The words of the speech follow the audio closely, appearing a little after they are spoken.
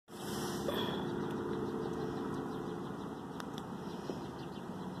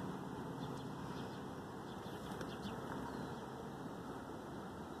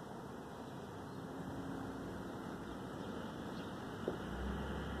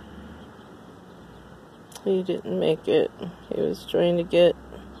He didn't make it. He was trying to get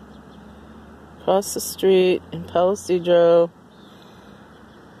across the street in Palo Cedro,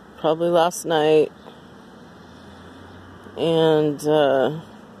 probably last night, and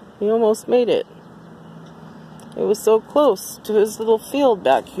he almost made it. It was so close to his little field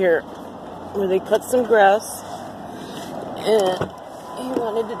back here where they cut some grass, and he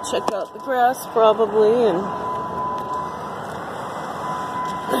wanted to check out the grass probably, and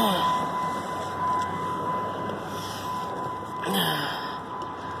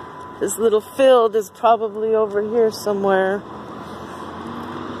his little field is probably over here somewhere.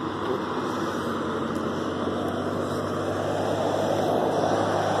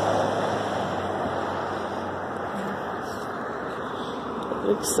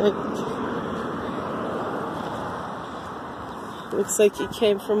 Looks like he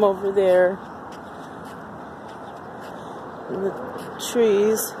came from over there in the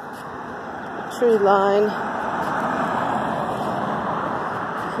trees, the tree line.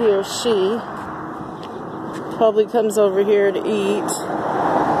 He or she probably comes over here to eat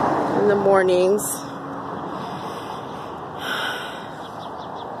in the mornings.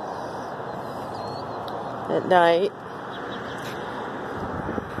 At night.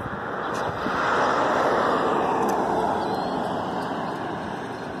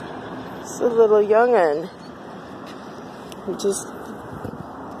 It's a little young'un who just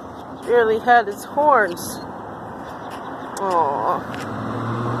barely had his horns. Aww.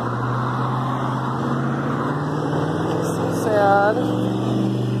 So sad.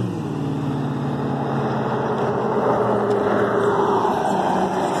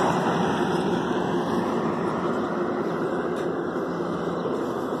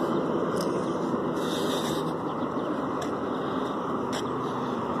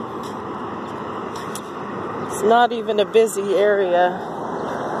 It's not even a busy area.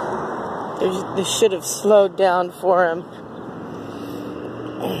 They should have slowed down for him.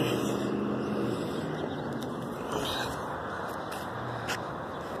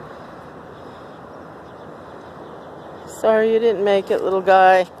 Sorry you didn't make it, little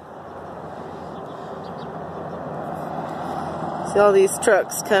guy. See all these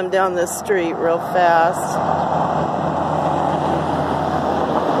trucks come down this street real fast.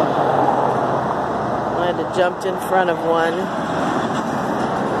 I had to jump in front of one.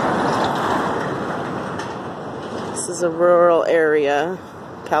 This is a rural area,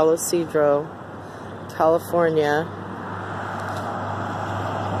 Palo Cedro, California.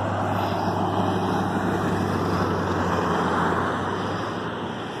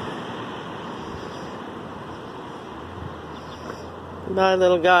 Bye,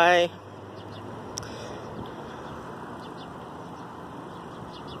 little guy.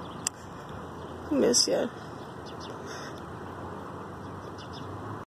 Miss ya.